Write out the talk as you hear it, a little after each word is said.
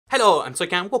Hello, I'm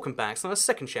Czechs and welcome back to our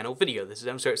second channel video. This is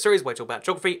a series where I talk about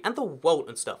geography and the world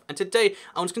and stuff. And today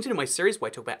I want to continue my series where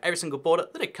I talk about every single border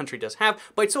that a country does have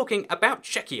by talking about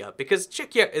Czechia, because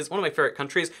Czechia is one of my favorite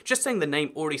countries. Just saying the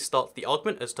name already starts the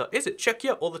argument as to is it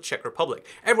Czechia or the Czech Republic?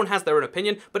 Everyone has their own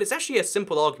opinion, but it's actually a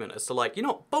simple argument as to like, you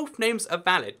know, both names are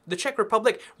valid. The Czech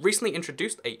Republic recently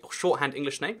introduced a shorthand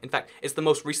English name. In fact, it's the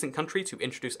most recent country to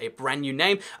introduce a brand new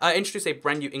name, introduce a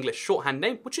brand new English shorthand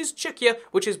name, which is Czechia,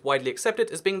 which is widely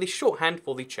accepted as being the shorthand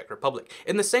for the Czech Republic.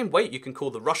 In the same way, you can call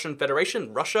the Russian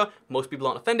Federation Russia, most people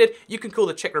aren't offended. You can call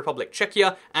the Czech Republic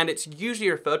Czechia, and it's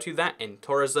usually referred to that in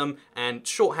tourism and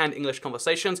shorthand English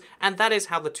conversations, and that is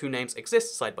how the two names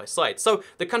exist side by side. So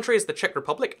the country is the Czech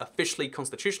Republic, officially,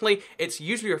 constitutionally. It's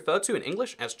usually referred to in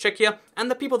English as Czechia, and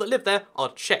the people that live there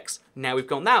are Czechs. Now we've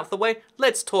gone that out of the way,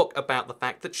 let's talk about the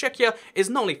fact that Czechia is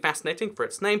not only fascinating for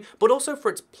its name, but also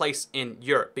for its place in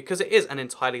Europe, because it is an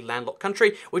entirely landlocked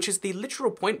country, which is the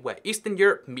literal point where Eastern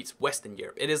Europe meets Western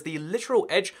Europe. It is the literal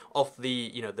edge of the,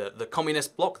 the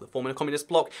communist bloc, the former communist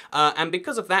bloc, and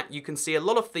because of that, you can see a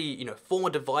lot of the, former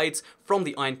divides from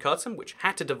the Iron Curtain, which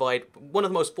had to divide one of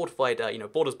the most fortified,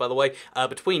 borders, by the way,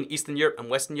 between Eastern Europe and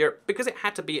Western Europe, because it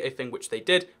had to be a thing which they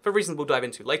did, for reasons we'll dive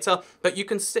into later. But you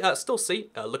can still see,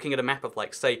 looking at a map of,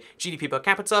 like, say, GDP per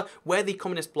capita, where the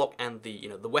communist bloc and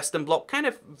the, the Western bloc kind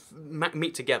of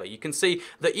meet together. You can see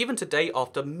that even today,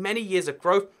 after many years of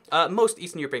growth, most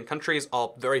Eastern European countries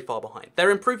are very far behind.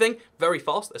 They're improving very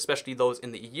fast, especially those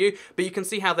in the EU, but you can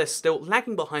see how they're still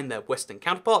lagging behind their Western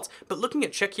counterparts. But looking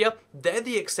at Czechia, they're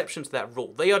the exception to that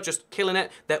rule. They are just killing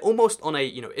it. They're almost on a,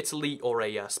 Italy or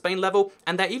a Spain level,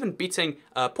 and they're even beating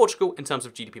Portugal in terms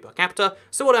of GDP per capita.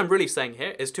 So what I'm really saying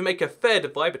here is to make a fair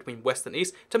divide between West and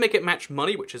East, to make it match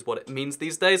money, which is what it means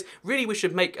these days. Really, we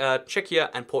should make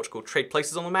Czechia and Portugal trade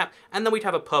places on the map, and then we'd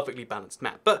have a perfectly balanced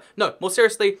map. But no, more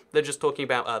seriously, they're just talking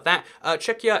about that.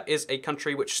 Czechia is a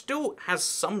country which still has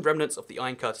some remnants of the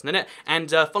Iron Curtain in it,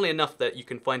 and funnily enough, that you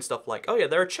can find stuff like, oh yeah,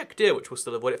 they're a Czech deer, which we'll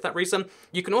still avoid for that reason.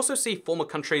 You can also see former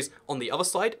countries on the other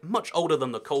side, much older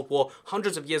than the Cold War,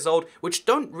 hundreds of years old, which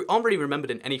aren't really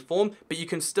remembered in any form, but you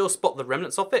can still spot the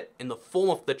remnants of it in the form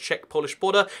of the Czech-Polish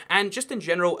border, and just in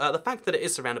general, the fact that it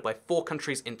is surrounded by four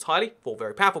countries entirely, four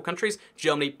very powerful countries,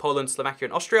 Germany, Poland, Slovakia,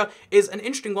 and Austria, is an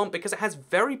interesting one because it has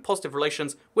very positive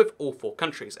relations with all four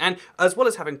countries. And as well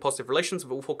as having positive relations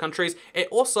with all four countries, it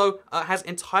also has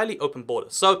entirely open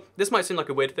borders. So this might seem like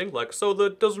a weird thing, like, so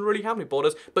that doesn't really have any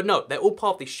borders, but no, they're all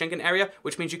part of the Schengen area,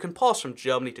 which means you can pass from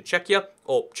Germany to Czechia,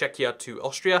 or Czechia to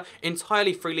Austria,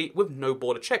 entirely freely with no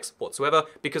border checks whatsoever,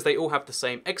 because they all have the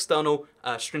same external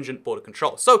stringent border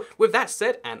control. So with that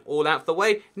said, and all out of the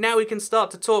way, now we can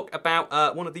start to talk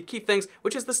about one of the key things,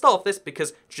 which is the start of this,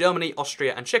 because Germany,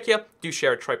 Austria, and Czechia do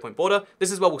share a tri-point border.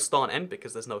 This is where we'll start and end,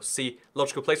 because there's no C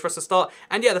logical place for us to start.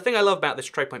 And yeah, the thing I love about this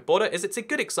tri-point border is it's a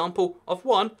good example of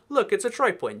one, look, it's a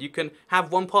tri-point. You can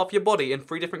have one part of your body in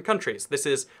 3 different countries. This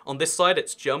is, on this side,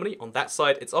 it's Germany, on that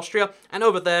side, it's Austria, and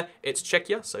over there, it's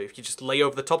Czechia. So if you just lay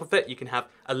over the top of it, you can have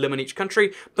a limb in each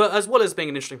country. But as well as being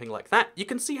an interesting thing like that, you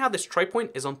can see how this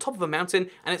tri-point is on top of a mountain,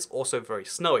 and it's also very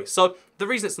snowy. So the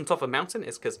reason it's on top of a mountain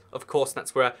is because, of course,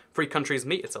 that's where 3 countries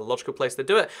meet. It's a logical place to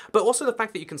do it. But also the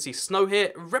fact that you can see snow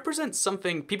here represents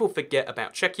something people forget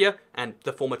about Czechia and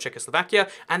the former Czechoslovakia,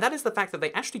 and that is the fact that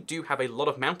they actually do have a lot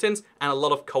of mountains and a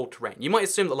lot of cold terrain. You might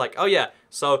assume that, like, oh yeah,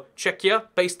 so Czechia,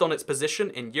 based on its position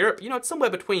in Europe, it's somewhere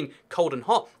between cold and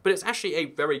hot, but it's actually a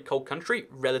very cold country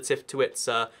relative to its,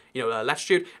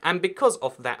 latitude. And because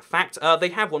of that fact, they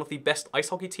have one of the best ice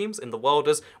hockey teams in the world,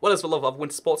 as well as a lot of other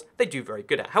winter sports they do very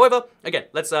good at. However, again,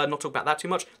 let's not talk about that too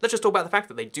much. Let's just talk about the fact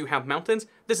that they do have mountains.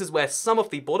 This is where some of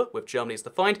the border with Germany is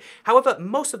defined. However,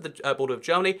 most of the border of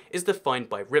Germany is defined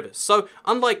by rivers. So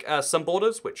unlike some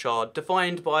borders, which are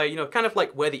defined by, kind of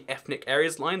like where the ethnic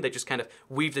areas line, they just kind of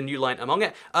weaved a new line among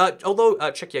it. Although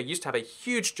Czechia used to have a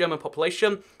huge German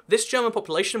population, this German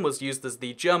population was used as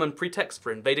the German pretext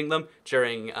for invading them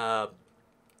during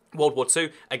World War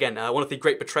II. Again, one of the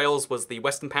great betrayals was the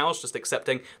Western powers just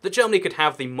accepting that Germany could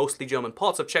have the mostly German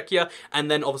parts of Czechia, and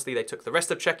then obviously they took the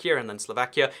rest of Czechia and then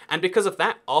Slovakia, and because of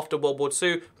that, after World War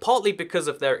II, partly because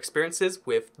of their experiences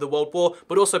with the World War,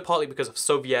 but also partly because of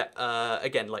Soviet,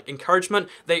 again, like encouragement,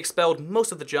 they expelled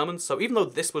most of the Germans. So even though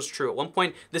this was true at one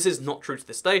point, this is not true to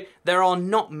this day. There are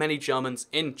not many Germans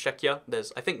in Czechia.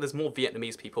 I think there's more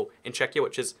Vietnamese people in Czechia,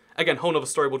 which is, again, a whole other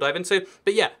story we'll dive into.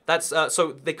 But yeah, that's,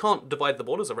 so they can't divide the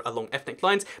borders along ethnic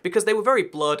lines because they were very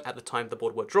blurred at the time the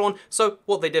border were drawn. So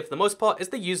what they did for the most part is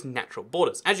they used natural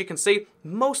borders. As you can see,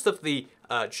 most of the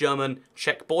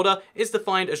German-Czech border is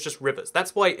defined as just rivers.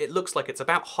 That's why it looks like it's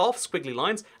about half squiggly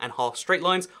lines and half straight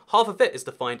lines. Half of it is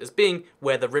defined as being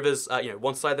where the rivers,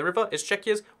 one side of the river is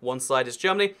Czechia's, one side is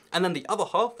Germany, and then the other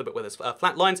half, the bit where there's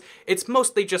flat lines, it's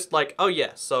mostly just like, oh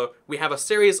yeah, so we have a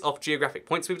series of geographic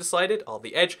points we've decided are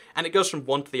the edge, and it goes from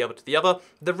one to the other to the other.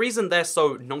 The reason they're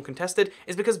so non-contested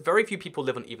is because very few people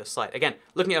live on either side. Again,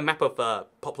 looking at a map of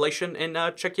population in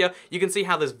Czechia, you can see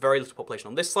how there's very little population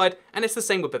on this side, and it's the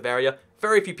same with Bavaria.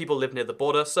 Very few people live near the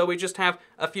border, so we just have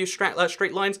a few straight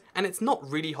lines, and it's not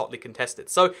really hotly contested.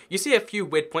 So you see a few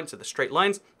weird points of the straight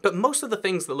lines, but most of the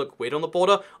things that look weird on the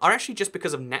border are actually just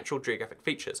because of natural geographic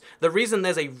features. The reason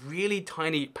there's a really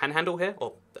tiny panhandle here,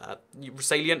 or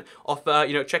salient of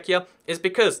Czechia, is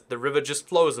because the river just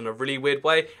flows in a really weird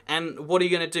way. And what are you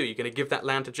going to do? You're going to give that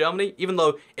land to Germany? Even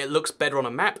though it looks better on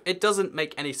a map, it doesn't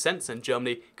make any sense, and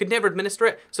Germany could never administer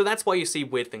it. So that's why you see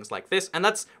weird things like this, and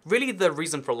that's really the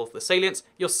reason for a lot of the salients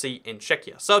you'll see in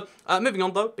Czechia. So moving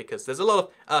on though, because there's a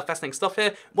lot of fascinating stuff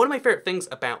here. One of my favorite things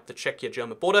about the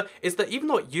Czechia-German border is that even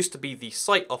though it used to be the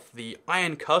site of the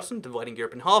Iron Curtain dividing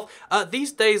Europe in half,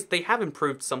 these days they have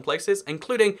improved some places,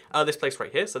 including this place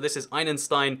right here. So this is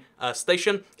Einstein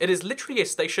Station. It is literally a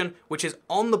station which is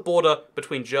on the border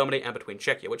between Germany and between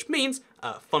Czechia, which means,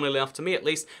 funnily enough to me at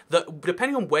least, that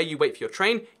depending on where you wait for your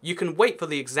train, you can wait for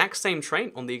the exact same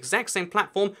train on the exact same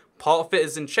platform. Part of it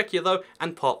is in Czechia though,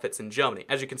 and part of it's in Germany.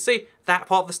 As you can see, that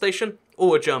part of the station,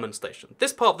 all a German station.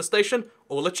 This part of the station,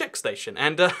 all a Czech station.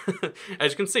 And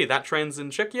as you can see, that train's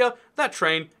in Czechia, that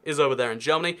train is over there in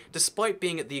Germany, despite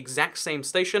being at the exact same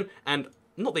station and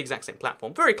not the exact same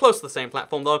platform, very close to the same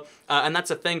platform though, and that's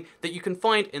a thing that you can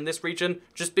find in this region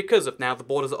just because of now the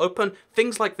borders are open.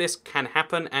 Things like this can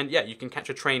happen, and yeah, you can catch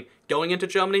a train going into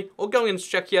Germany or going into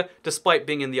Czechia despite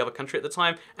being in the other country at the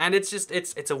time, and it's just,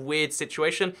 it's a weird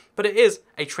situation, but it is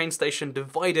a train station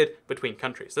divided between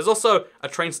countries. There's also a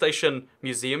train station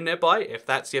museum nearby, if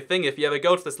that's your thing. If you ever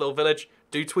go to this little village,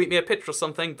 do tweet me a picture or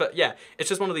something, but yeah, it's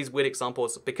just one of these weird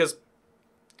examples because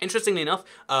interestingly enough,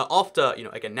 after,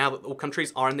 again, now that all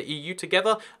countries are in the EU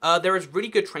together, there is really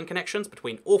good train connections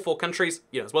between all four countries,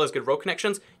 as well as good road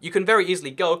connections. You can very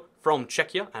easily go from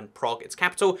Czechia and Prague, its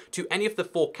capital, to any of the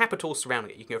four capitals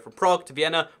surrounding it. You can go from Prague to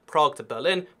Vienna, Prague to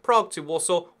Berlin, Prague to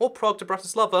Warsaw, or Prague to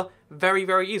Bratislava very,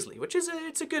 very easily, which is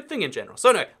it's a good thing in general. So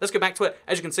anyway, let's go back to it.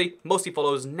 As you can see, mostly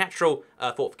follows natural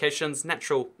fortifications,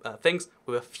 natural things,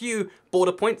 with a few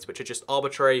border points, which are just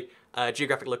arbitrary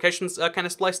geographic locations kind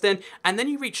of spliced in, and then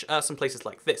you reach some places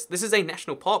like this. This is a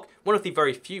national park, one of the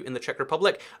very few in the Czech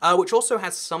Republic, which also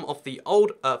has some of the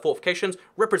old fortifications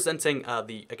representing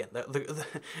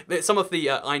some of the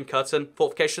Iron Curtain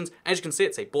fortifications. As you can see,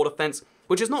 it's a border fence,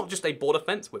 which is not just a border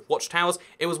fence with watchtowers.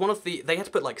 It was one of the, they had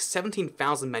to put like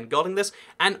 17,000 men guarding this,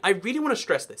 and I really want to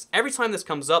stress this. Every time this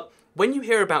comes up, when you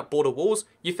hear about border walls,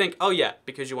 you think, oh yeah,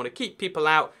 because you want to keep people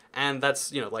out, and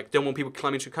that's, don't want people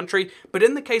climbing into your country. But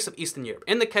in the case of Eastern Europe,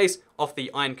 in the case of the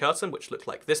Iron Curtain, which looked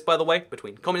like this, by the way,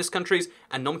 between communist countries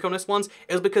and non-communist ones,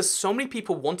 it was because so many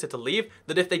people wanted to leave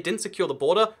that if they didn't secure the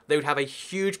border, they would have a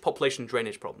huge population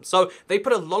drainage problem. So they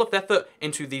put a lot of effort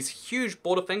into these huge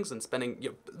border things and spending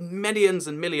millions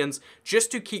and millions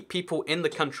just to keep people in the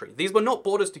country. These were not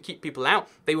borders to keep people out,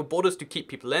 they were borders to keep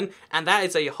people in, and that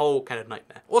is a whole kind of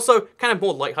nightmare. Also, kind of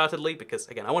more lightheartedly, because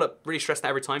again, I want to really stress that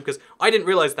every time, because I didn't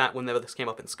realize that whenever this came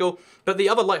up in school, but the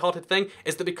other lighthearted thing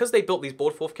is that because they built these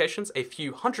border fortifications a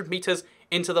few hundred meters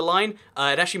into the line,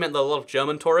 it actually meant that a lot of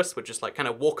German tourists would just like kind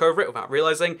of walk over it without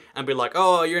realizing and be like,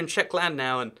 oh, you're in Czech land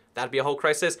now, and that'd be a whole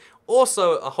crisis.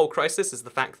 Also, a whole crisis is the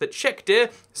fact that Czech deer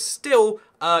still,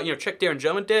 Czech deer and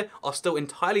German deer are still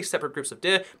entirely separate groups of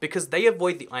deer because they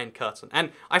avoid the Iron Curtain.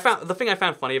 And the thing I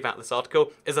found funny about this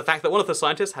article is the fact that one of the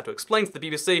scientists had to explain to the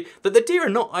BBC that the deer are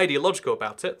not ideological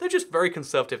about it, they're just very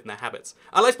conservative in their habits.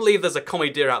 I like to believe there's a commie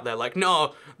deer out there like,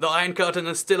 no, the Iron Curtain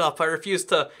is still up, I refuse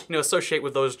to, associate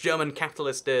with those German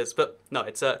capitalist deers. But no,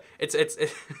 it's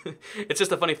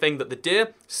just a funny thing that the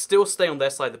deer still stay on their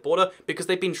side of the border because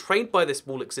they've been trained by this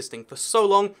wall existing for so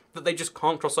long that they just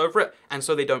can't cross over it, and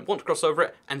so they don't want to cross over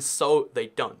it, and so they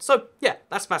don't. So yeah,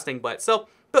 that's fascinating by itself.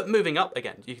 But moving up,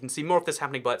 again, you can see more of this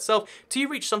happening by itself till you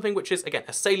reach something which is, again,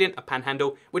 a salient, a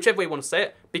panhandle, whichever way you want to say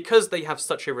it, because they have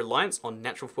such a reliance on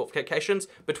natural fortifications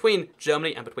between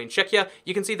Germany and between Czechia.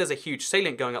 You can see there's a huge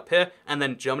salient going up here, and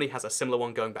then Germany has a similar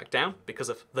one going back down because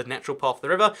of the natural path of the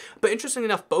river. But interestingly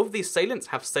enough, both of these salients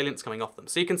have salients coming off them.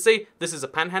 So you can see this is a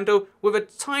panhandle with a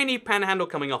tiny panhandle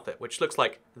coming off it, which looks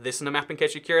like this in a map in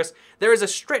case you're curious. There is a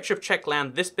stretch of Czech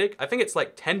land this big. I think it's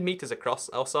like 10 meters across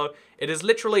also. It is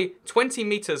literally 20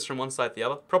 meters from one side to the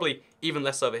other, probably even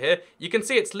less over here. You can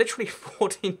see it's literally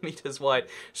 14 meters wide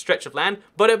stretch of land,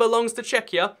 but it belongs to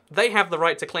Czechia. They have the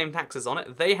right to claim taxes on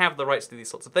it. They have the right to do these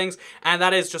sorts of things, and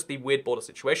that is just the weird border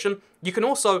situation. You can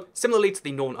also, similarly to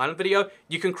the Northern Ireland video,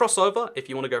 you can cross over if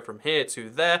you want to go from here to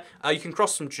there. You can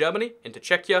cross from Germany into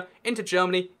Czechia, into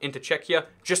Germany, into Czechia,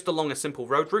 just along a simple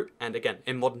road route. And again,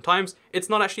 in modern times, it's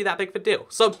not actually that big of a deal.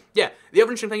 So yeah, the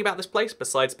other interesting thing about this place,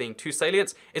 besides being two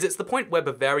salients, is it's the point where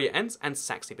Bavaria ends and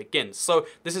Saxony begins. So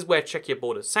this is where Czechia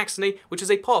borders Saxony, which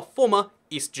is a part of former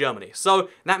East Germany. So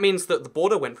that means that the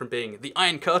border went from being the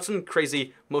Iron Curtain,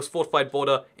 crazy, most fortified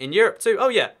border in Europe, to, oh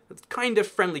yeah, kind of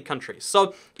friendly countries.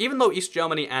 So even though East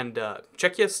Germany and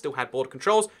Czechia still had border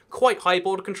controls, quite high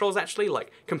border controls actually, like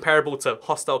comparable to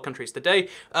hostile countries today,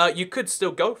 you could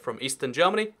still go from Eastern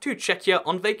Germany to Czechia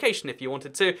on vacation if you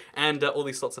wanted to, and all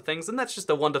these sorts of things, and that's just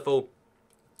a wonderful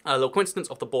little coincidence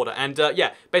of the border. And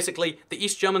yeah, basically the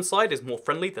East German side is more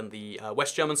friendly than the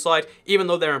West German side. Even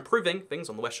though they're improving things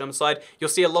on the West German side, you'll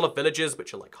see a lot of villages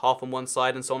which are like half on one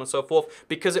side and so on and so forth,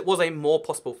 because it was a more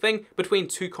possible thing between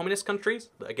two communist countries,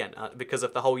 again, because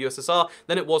of the whole USSR,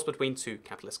 than it was between two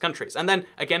capitalist countries. And then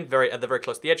again, at the very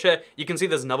close to the edge here, you can see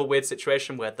there's another weird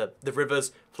situation where the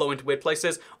rivers flow into weird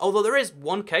places. Although there is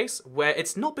one case where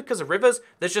it's not because of rivers,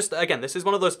 there's just, again, this is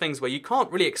one of those things where you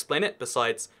can't really explain it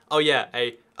besides, oh yeah,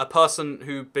 a person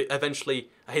who eventually,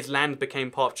 his land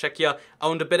became part of Czechia,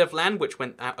 owned a bit of land which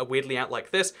went weirdly out like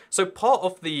this. So part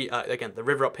of the, again, the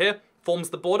river up here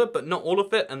forms the border, but not all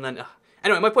of it, and then...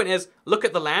 Anyway, my point is, look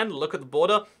at the land, look at the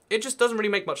border, it just doesn't really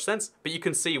make much sense, but you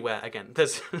can see where, again,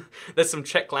 there's some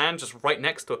Czech land just right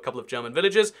next to a couple of German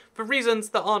villages for reasons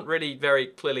that aren't really very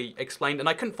clearly explained, and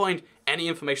I couldn't find any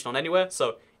information on anywhere,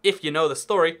 so if you know the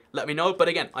story, let me know. But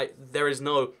again, there is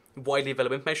no widely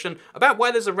available information about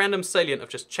why there's a random salient of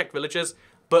just Czech villages,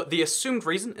 but the assumed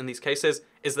reason in these cases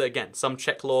is that, again, some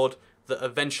Czech lord that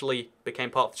eventually became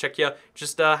part of Czechia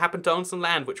just happened to own some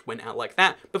land which went out like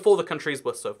that before the countries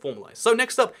were so formalized. So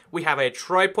next up, we have a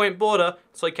tri-point border,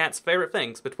 Soy-Cat's favorite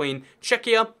things, between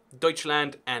Czechia,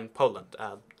 Deutschland, and Poland.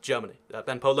 Germany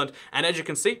and Poland, and as you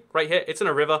can see right here, it's in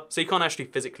a river, so you can't actually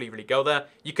physically really go there.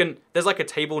 There's like a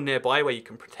table nearby where you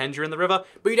can pretend you're in the river,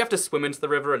 but you'd have to swim into the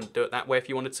river and do it that way if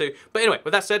you wanted to. But anyway,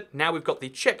 with that said, now we've got the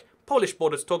Czech-Polish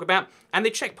border to talk about, and the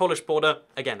Czech-Polish border,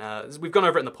 again, we've gone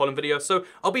over it in the Poland video, so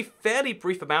I'll be fairly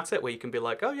brief about it, where you can be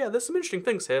like, oh yeah, there's some interesting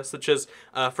things here, such as,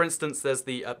 for instance, there's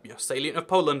the salient of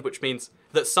Poland, which means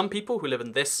that some people who live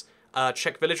in this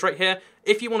Czech village right here,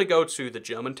 if you want to go to the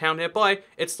German town nearby,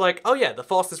 it's like, oh yeah, the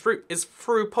fastest route is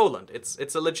through Poland.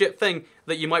 It's a legit thing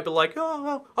that you might be like, oh,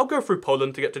 well, I'll go through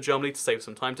Poland to get to Germany to save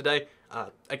some time today.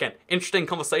 Again, interesting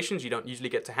conversations you don't usually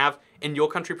get to have in your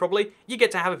country probably. You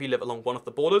get to have if you live along one of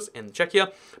the borders in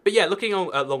Czechia. But yeah, looking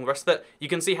along the rest of it, you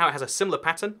can see how it has a similar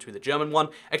pattern to the German one,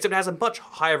 except it has a much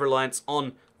higher reliance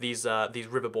on these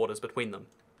river borders between them,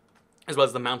 as well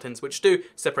as the mountains, which do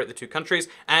separate the two countries.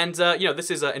 And, this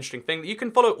is an interesting thing that you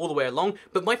can follow all the way along,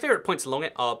 but my favorite points along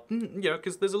it are,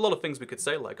 because there's a lot of things we could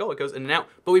say, like, oh, it goes in and out,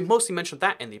 but we mostly mentioned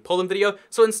that in the Poland video,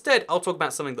 so instead, I'll talk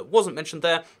about something that wasn't mentioned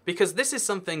there, because this is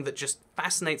something that just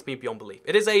fascinates me beyond belief.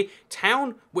 It is a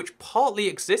town which partly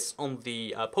exists on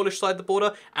the Polish side of the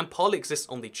border, and partly exists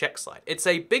on the Czech side. It's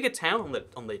a bigger town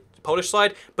on the Polish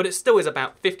side, but it still is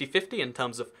about 50-50 in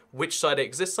terms of which side it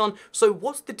exists on. So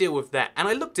what's the deal with that? And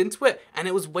I looked into it, and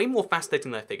it was way more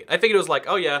fascinating than I figured. I figured it was like,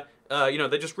 oh yeah,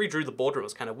 they just redrew the border, it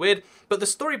was kind of weird. But the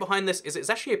story behind this is it's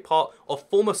actually a part of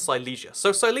former Silesia.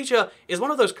 So Silesia is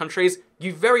one of those countries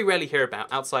you very rarely hear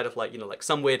about outside of like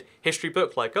some weird history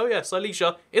book, like, oh yeah,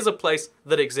 Silesia is a place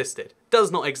that existed.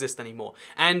 Does not exist anymore.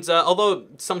 And although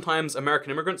sometimes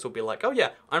American immigrants will be like, oh yeah,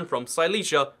 I'm from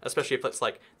Silesia, especially if it's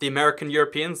like the American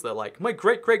Europeans, they're like, my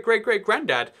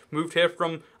great-great-great-great-granddad moved here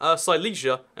from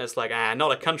Silesia. And it's like,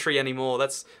 not a country anymore.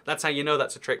 That's how you know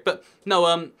that's a trick. But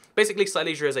no, basically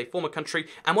Silesia is a former country,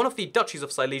 and one of the duchies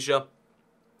of Silesia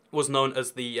was known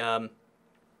as the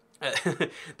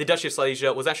the Duchy of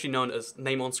Silesia was actually known as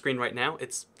name on screen right now.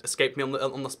 It's escaped me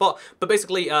on the spot, but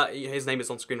basically his name is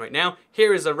on screen right now.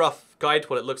 Here is a rough guide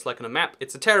what it looks like on a map.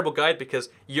 It's a terrible guide because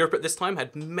Europe at this time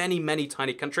had many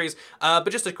tiny countries, but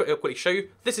just to quickly show you,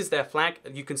 this is their flag.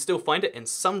 You can still find it in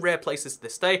some rare places to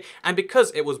this day, and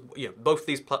because it was, both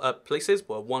these places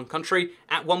were one country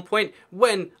at one point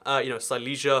when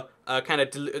Silesia kind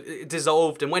of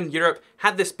dissolved, and when Europe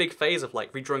had this big phase of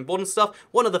like redrawing borders and stuff,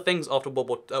 one of the things after World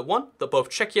War I that both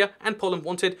Czechia and Poland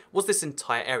wanted was this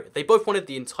entire area. They both wanted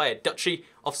the entire Duchy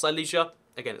of Silesia.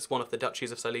 again, it's one of the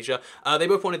duchies of Silesia, they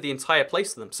both wanted the entire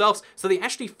place to themselves, so they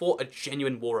actually fought a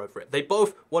genuine war over it. They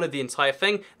both wanted the entire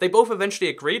thing. They both eventually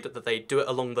agreed that they'd do it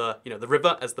along the, the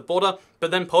river as the border,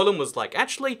 but then Poland was like,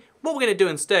 actually, what we're going to do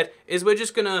instead is we're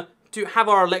just going to have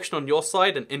our election on your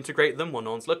side and integrate them when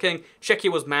no one's looking. Czechia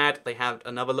was mad, they had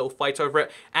another little fight over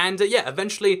it, and yeah,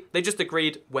 eventually they just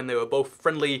agreed when they were both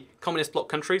friendly communist bloc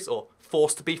countries, or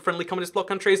forced to be friendly communist bloc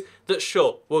countries, that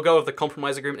sure, we'll go with the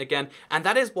compromise agreement again, and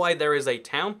that is why there is a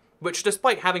town which,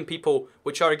 despite having people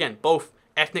which are, again, both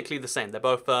ethnically the same, they're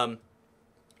both,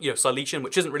 Silesian,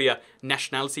 which isn't really a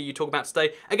nationality you talk about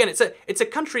today. Again, it's a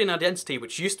country and identity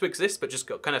which used to exist, but just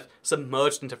got kind of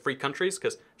submerged into free countries,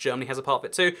 because Germany has a part of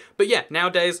it too. But yeah,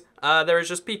 nowadays, there is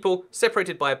just people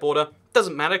separated by a border.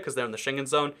 Doesn't matter, because they're in the Schengen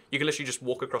zone. You can literally just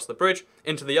walk across the bridge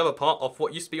into the other part of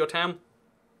what used to be your town.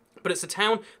 But it's a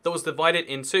town that was divided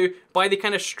in two by the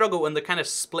kind of struggle and the kind of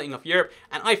splitting of Europe,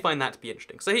 and I find that to be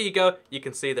interesting. So here you go, you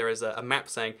can see there is a map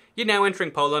saying, you're now entering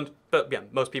Poland, but yeah,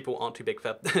 most people aren't too big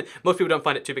for, most people don't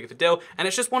find it too big of a deal, and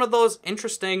it's just one of those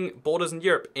interesting borders in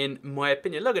Europe, in my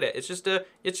opinion. Look at it, it's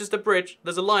just a bridge,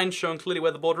 there's a line showing clearly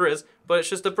where the border is, but it's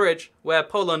just a bridge where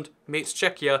Poland meets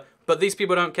Czechia. But these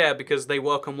people don't care because they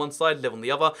work on one side, live on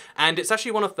the other, and it's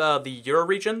actually one of the Euro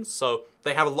regions, so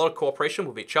they have a lot of cooperation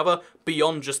with each other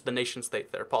beyond just the nation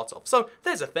state they're a part of. So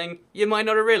there's a thing you might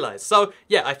not have realized. So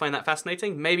yeah, I find that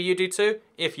fascinating. Maybe you do too.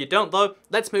 If you don't though,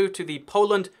 let's move to the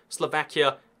Poland,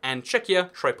 Slovakia, and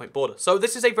Czechia tri-point border. So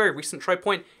this is a very recent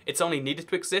tri-point. It's only needed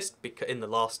to exist in the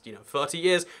last 30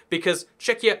 years because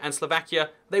Czechia and Slovakia,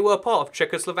 they were part of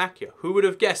Czechoslovakia. Who would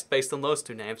have guessed based on those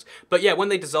two names? But yeah, when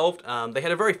they dissolved, they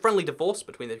had a very friendly divorce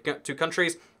between the two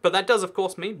countries. But that does of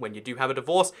course mean when you do have a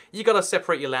divorce, you gotta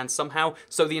separate your land somehow.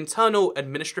 So the internal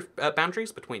administrative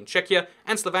boundaries between Czechia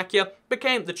and Slovakia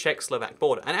became the Czech-Slovak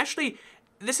border. And actually,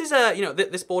 this is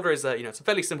this border is it's a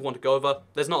fairly simple one to go over.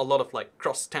 There's not a lot of like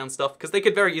cross-town stuff because they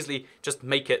could very easily just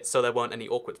make it so there weren't any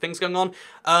awkward things going on.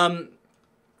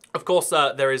 Of course,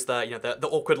 there is the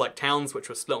awkward like towns which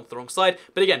were split on the wrong side.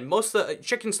 But again, most of the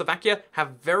Czech and Slovakia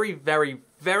have very, very,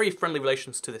 very friendly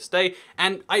relations to this day.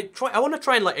 And I want to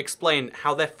try and like explain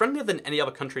how they're friendlier than any other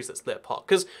countries that split apart.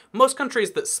 Because most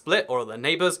countries that split or their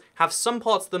neighbors have some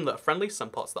parts of them that are friendly,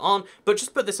 some parts that aren't. But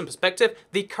just put this in perspective,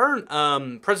 the current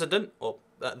president or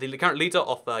the current leader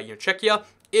of Czechia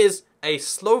is a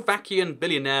Slovakian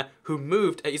billionaire who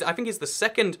moved. I think he's the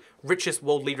second richest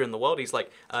world leader in the world. He's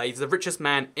like he's the richest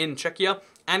man in Czechia,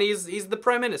 and he's the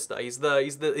prime minister. He's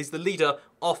the leader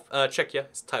of Czechia.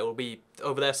 His title will be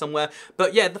over there somewhere.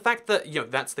 But yeah, the fact that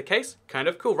that's the case, kind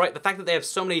of cool, right? The fact that they have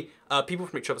so many people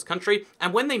from each other's country,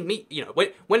 and when they meet,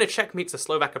 when a Czech meets a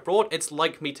Slovak abroad, it's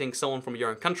like meeting someone from your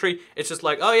own country. It's just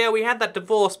like, oh yeah, we had that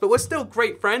divorce, but we're still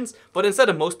great friends. But instead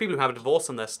of most people who have a divorce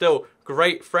and they're still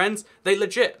great friends, they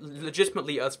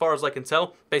legitimately, as far as I can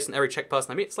tell, based on every Czech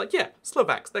person I meet, it's like, yeah,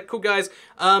 Slovaks, they're cool guys.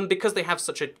 Because they have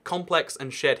such a complex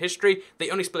and shared history, they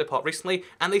only split apart recently,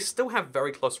 and they still have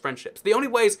very close friendships. The only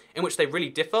ways in which they really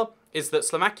differ is that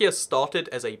Slovakia started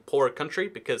as a poorer country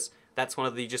because that's one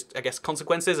of the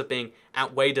consequences of being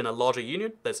outweighed in a larger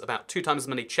union. There's about 2 times as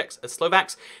many Czechs as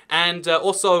Slovaks. And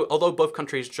also, although both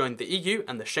countries joined the EU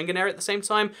and the Schengen area at the same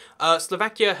time,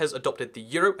 Slovakia has adopted the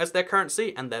euro as their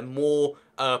currency, and they're more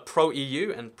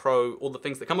pro-EU and pro all the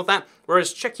things that come with that,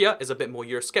 whereas Czechia is a bit more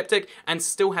Eurosceptic and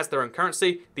still has their own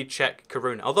currency, the Czech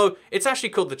koruna. Although it's actually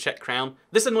called the Czech crown.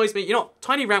 This annoys me.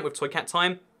 Tiny rant with Toy Cat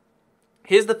time.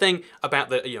 Here's the thing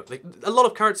about a lot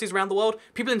of currencies around the world,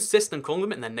 people insist on calling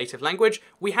them in their native language.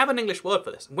 We have an English word for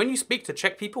this. When you speak to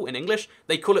Czech people in English,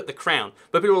 they call it the crown.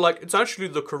 But people are like, it's actually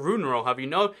the koruna, I'll have you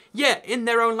know. Yeah, in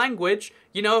their own language,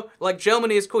 like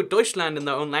Germany is called Deutschland in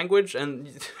their own language, and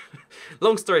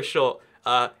long story short,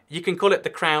 you can call it the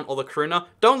crown or the koruna.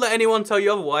 Don't let anyone tell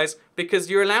you otherwise, because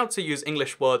you're allowed to use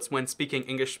English words when speaking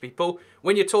English to people.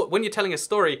 When you're telling a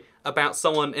story about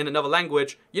someone in another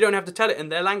language, you don't have to tell it in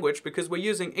their language because we're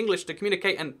using English to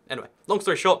communicate. And anyway, long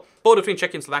story short, border between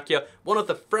Czechia and Slovakia, one of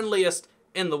the friendliest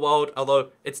in the world, although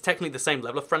it's technically the same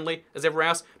level of friendly as everywhere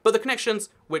else. But the connections,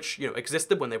 which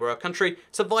existed when they were a country,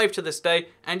 survive to this day.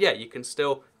 And yeah, you can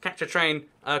still catch a train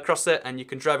across it, and you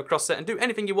can drive across it and do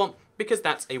anything you want, because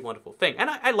that's a wonderful thing. And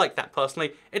I like that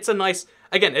personally. It's a nice,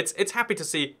 again, it's happy to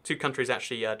see 2 countries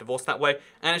actually divorced that way,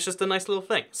 and it's just a nice little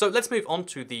thing. So let's move on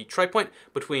to the tri-point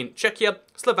between Czechia,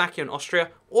 Slovakia, and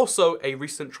Austria, also a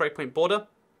recent tri-point border.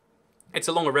 It's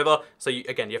along a river, so you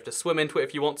have to swim into it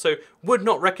if you want to. Would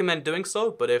not recommend doing so,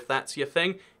 but if that's your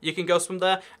thing, you can go swim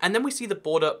there. And then we see the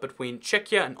border between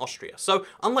Czechia and Austria. So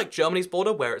unlike Germany's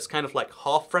border, where it's kind of like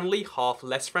half friendly, half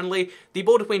less friendly, the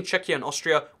border between Czechia and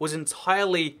Austria was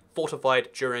entirely fortified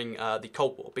during the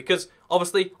Cold War, because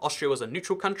obviously Austria was a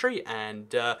neutral country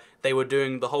and they were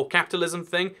doing the whole capitalism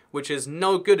thing, which is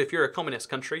no good if you're a communist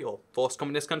country or forced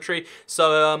communist country.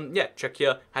 So yeah,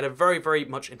 Czechia had a very, very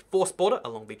much enforced border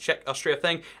along the Czech-Austria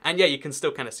thing, and yeah, you can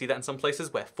still kind of see that in some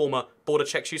places where former border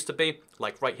checks used to be,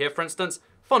 like right here, for instance.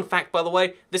 Fun fact, by the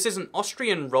way, this is an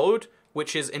Austrian road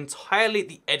which is entirely at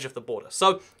the edge of the border.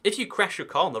 So if you crash your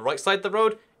car on the right side of the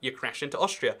road, you crash into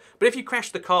Austria. But if you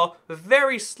crash the car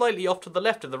very slightly off to the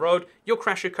left of the road, you'll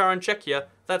crash your car in Czechia.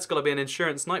 That's going to be an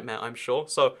insurance nightmare, I'm sure.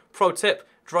 So pro tip,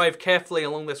 drive carefully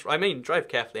along this, drive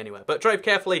carefully anyway, but drive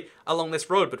carefully along this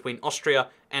road between Austria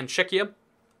and Czechia,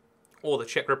 or the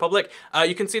Czech Republic.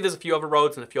 You can see there's a few other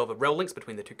roads and a few other rail links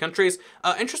between the two countries.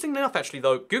 Interestingly enough, actually,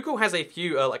 though, Google has a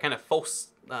few like kind of false,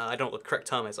 I don't know what the correct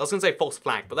term is. I was going to say false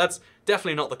flag, but that's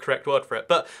definitely not the correct word for it.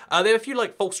 But there are a few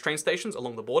like false train stations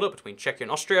along the border between Czechia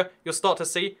and Austria you'll start to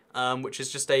see, which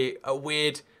is just a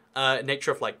weird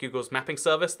nature of like Google's mapping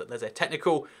service, that there's a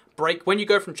technical break when you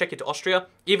go from Czechia to Austria,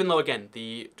 even though, again,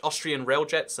 the Austrian rail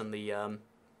jets and the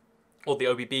or the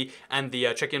OBB and the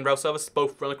Czechian rail service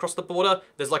both run across the border.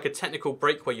 There's like a technical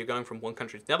break where you're going from one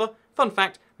country to the other. Fun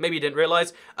fact, maybe you didn't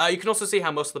realize. You can also see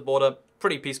how most of the border,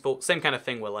 pretty peaceful, same kind of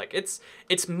thing where like it's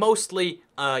mostly,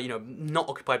 you know, not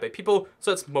occupied by people,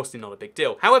 so it's mostly not a big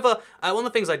deal. However, one of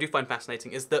the things I do find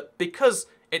fascinating is that because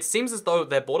it seems as though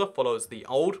their border follows the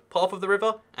old path of the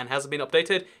river and hasn't been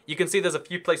updated, you can see there's a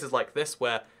few places like this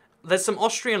where there's some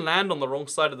Austrian land on the wrong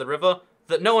side of the river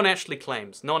that no one actually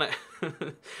claims,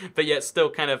 but yet still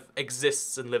kind of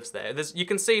exists and lives there. You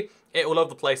can see it all over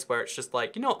the place where it's just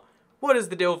like, you know, what is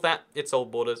the deal with that? It's old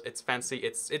borders, it's fancy,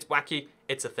 it's wacky,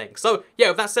 it's a thing. So yeah,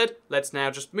 with that said, let's now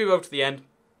just move over to the end.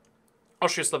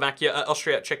 Austria,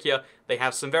 Czechia, they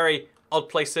have some very odd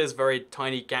places, very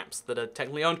tiny gaps that are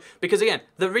technically owned. Because again,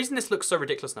 the reason this looks so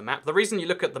ridiculous on the map, the reason you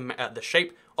look at the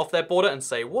shape of their border and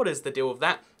say, what is the deal with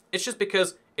that? It's just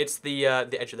because it's the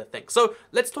edge of the thing. So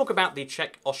let's talk about the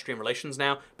Czech-Austrian relations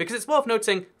now, because it's worth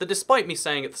noting that despite me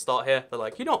saying at the start here, they're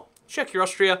like, you know,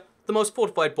 Czechia-Austria, the most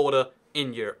fortified border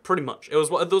in Europe, pretty much. It was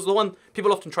the one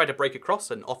people often tried to break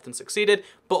across and often succeeded,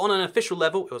 but on an official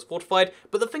level, it was fortified.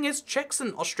 But the thing is, Czechs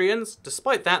and Austrians,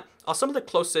 despite that, are some of the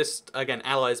closest, again,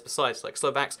 allies besides like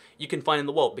Slovaks you can find in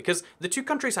the world, because the two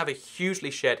countries have a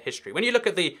hugely shared history. When you look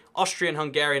at the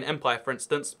Austrian-Hungarian Empire, for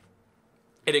instance,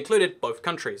 it included both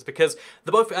countries, because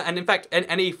and in fact,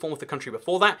 any form of the country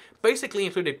before that basically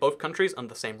included both countries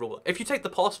under the same ruler. If you take the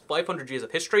past 500 years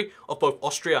of history of both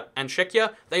Austria and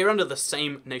Czechia, they are under the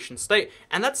same nation state,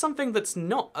 and that's something that's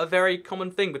not a very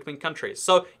common thing between countries.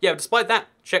 So yeah, despite that,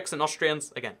 Czechs and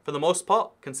Austrians, again, for the most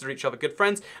part, consider each other good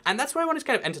friends, and that's where I wanted to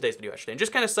kind of end today's video, actually, and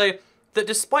just kind of say that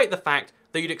despite the fact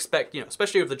that you'd expect, you know,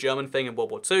 especially with the German thing in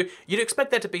World War II, you'd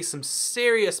expect there to be some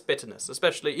serious bitterness,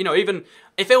 especially, you know, even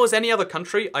if it was any other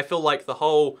country, I feel like the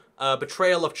whole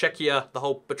betrayal of Czechia, the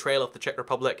whole betrayal of the Czech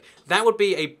Republic, that would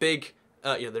be a big,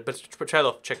 you know, the betrayal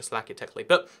of Czechoslovakia, technically,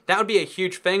 but that would be a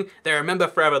huge thing. They remember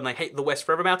forever and they hate the West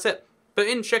forever about it. But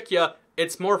in Czechia,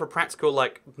 it's more of a practical,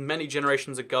 like, many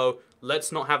generations ago,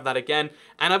 let's not have that again.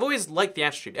 And I've always liked the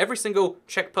attitude. Every single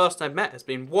Czech person I've met has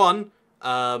been, one,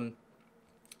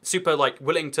 super like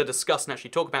willing to discuss and actually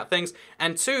talk about things,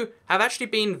 and two, have actually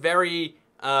been very,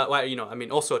 well, you know, I mean,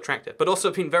 also attractive, but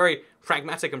also been very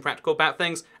pragmatic and practical about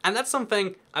things, and that's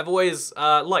something I've always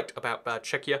liked about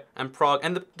Czechia and Prague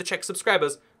and the Czech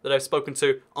subscribers that I've spoken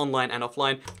to online and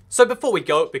offline. So before we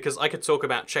go, because I could talk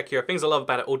about Czechia, things I love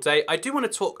about it all day, I do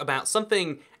want to talk about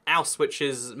something else which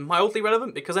is mildly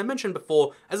relevant, because I mentioned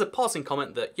before as a passing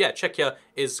comment that, yeah, Czechia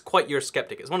is quite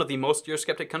Eurosceptic. It's one of the most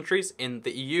Eurosceptic countries in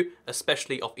the EU,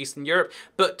 especially of Eastern Europe.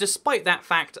 But despite that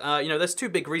fact, you know, there's two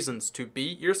big reasons to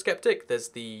be Eurosceptic. There's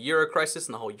the Euro crisis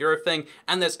and the whole Euro thing,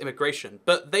 and there's immigration.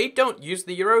 But they don't use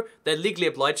the Euro. They're legally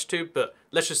obliged to, but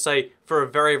let's just say for a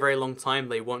very, very long time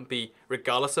they won't be,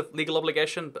 regardless of legal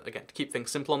obligation. But again, to keep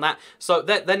things simple on that, so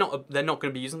they're not going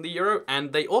to be using the Euro.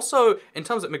 And they also, in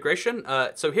terms of immigration,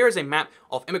 so here is a map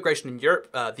of immigration in Europe.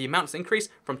 The amounts increased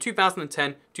from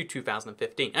 2010 to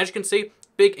 2015. As you can see,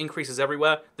 big increases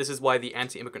everywhere. This is why the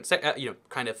anti-immigrant, you know,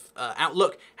 kind of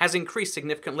outlook has increased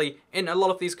significantly in a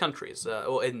lot of these countries,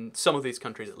 or in some of these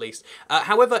countries at least.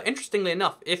 However, interestingly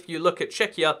enough, if you look at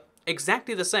Czechia,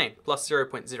 exactly the same, plus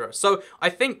 0.0. So I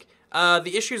think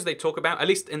the issues they talk about, at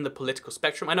least in the political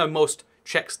spectrum, I know most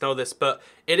Czechs know this, but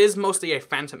it is mostly a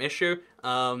phantom issue.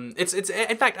 It's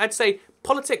in fact, I'd say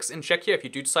politics in Czechia, if you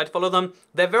do decide to follow them,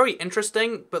 they're very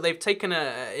interesting, but they've taken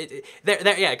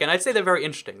yeah, again, I'd say they're very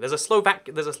interesting. There's a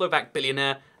Slovak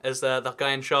billionaire as the guy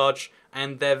in charge,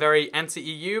 and they're very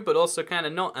anti-EU, but also kind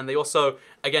of not, and they also,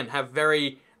 again, have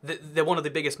very they're one of the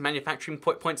biggest manufacturing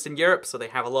points in Europe, so they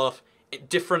have a lot of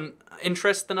different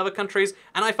interests than other countries,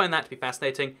 and I find that to be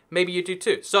fascinating. Maybe you do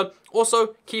too. So,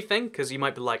 also, key thing, because you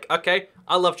might be like, okay,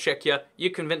 I love Czechia, you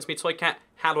convinced me, Toycat,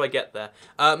 how do I get there?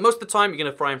 Most of the time, you're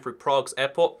going to fly in through Prague's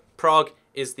airport. Prague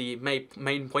is the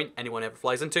main point anyone ever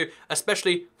flies into,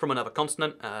 especially from another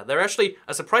continent. There are actually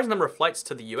a surprising number of flights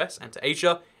to the US and to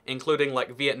Asia, including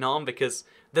like Vietnam, because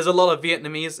there's a lot of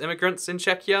Vietnamese immigrants in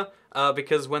Czechia,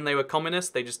 because when they were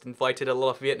communists, they just invited a lot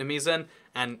of Vietnamese in,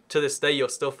 and to this day, you'll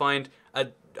still find a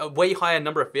way higher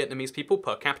number of Vietnamese people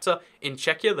per capita in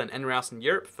Czechia than anywhere else in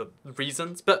Europe for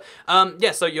reasons. But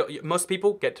yeah, so most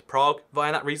people get to Prague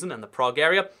via that reason and the Prague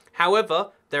area.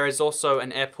 However, there is also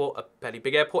an airport, a fairly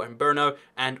big airport in Brno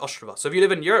and Ostrava. So if you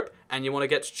live in Europe and you want to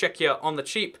get to Czechia on the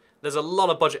cheap, there's a lot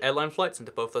of budget airline flights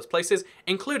into both those places,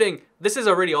 including, this is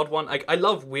a really odd one, I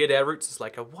love weird air routes, it's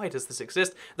like, why does this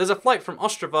exist? There's a flight from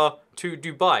Ostrava to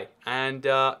Dubai, and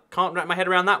can't wrap my head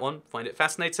around that one, find it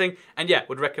fascinating, and yeah,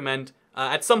 would recommend,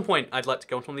 at some point, I'd like to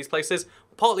go into one of these places,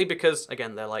 partly because,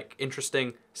 again, they're like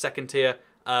interesting second-tier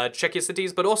Czechia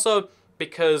cities, but also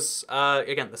because,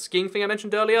 again, the skiing thing I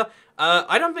mentioned earlier,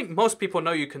 I don't think most people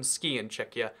know you can ski in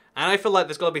Czechia, and I feel like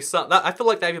there's got to be some, I feel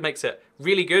like that either makes it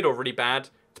really good or really bad,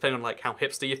 depending on like how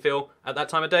hipster you feel at that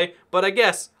time of day. But I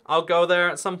guess I'll go there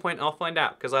at some point, I'll find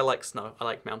out, because I like snow, I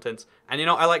like mountains, and you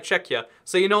know, I like Czechia.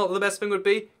 So you know what the best thing would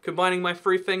be? Combining my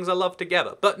three things I love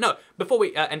together. But no, before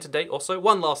we end today, also,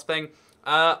 one last thing.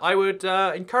 I would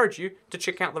encourage you to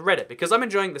check out the Reddit, because I'm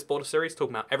enjoying this border series,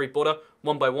 talking about every border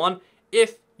one by one.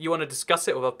 If you want to discuss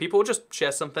it with other people, or just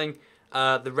share something,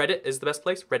 the Reddit is the best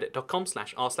place,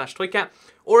 reddit.com/r/toycat.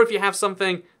 Or if you have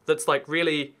something that's like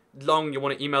really long, you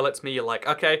want to email it to me, you're like,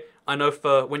 okay, I know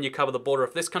for when you cover the border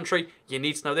of this country, you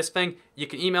need to know this thing, you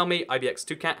can email me,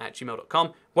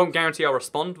 ibx2cat@gmail.com. Won't guarantee I'll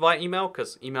respond via email,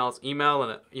 because email is email,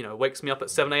 and it, you know, wakes me up at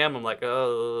 7 a.m. I'm like,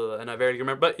 oh, and I barely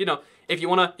remember. But, you know, if you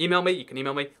want to email me, you can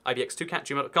email me,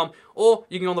 ibx2cat@gmail.com, or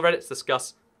you can go on the Reddit to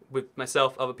discuss with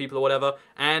myself, other people, or whatever.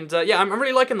 And yeah, I'm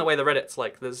really liking the way the Reddit's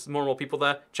like, there's more and more people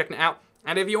there checking it out.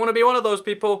 And if you want to be one of those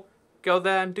people, go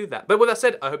there and do that. But with that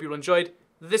said, I hope you all enjoyed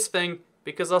this thing,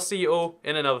 because I'll see you all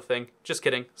in another thing. Just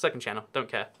kidding. Second channel. Don't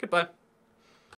care. Goodbye.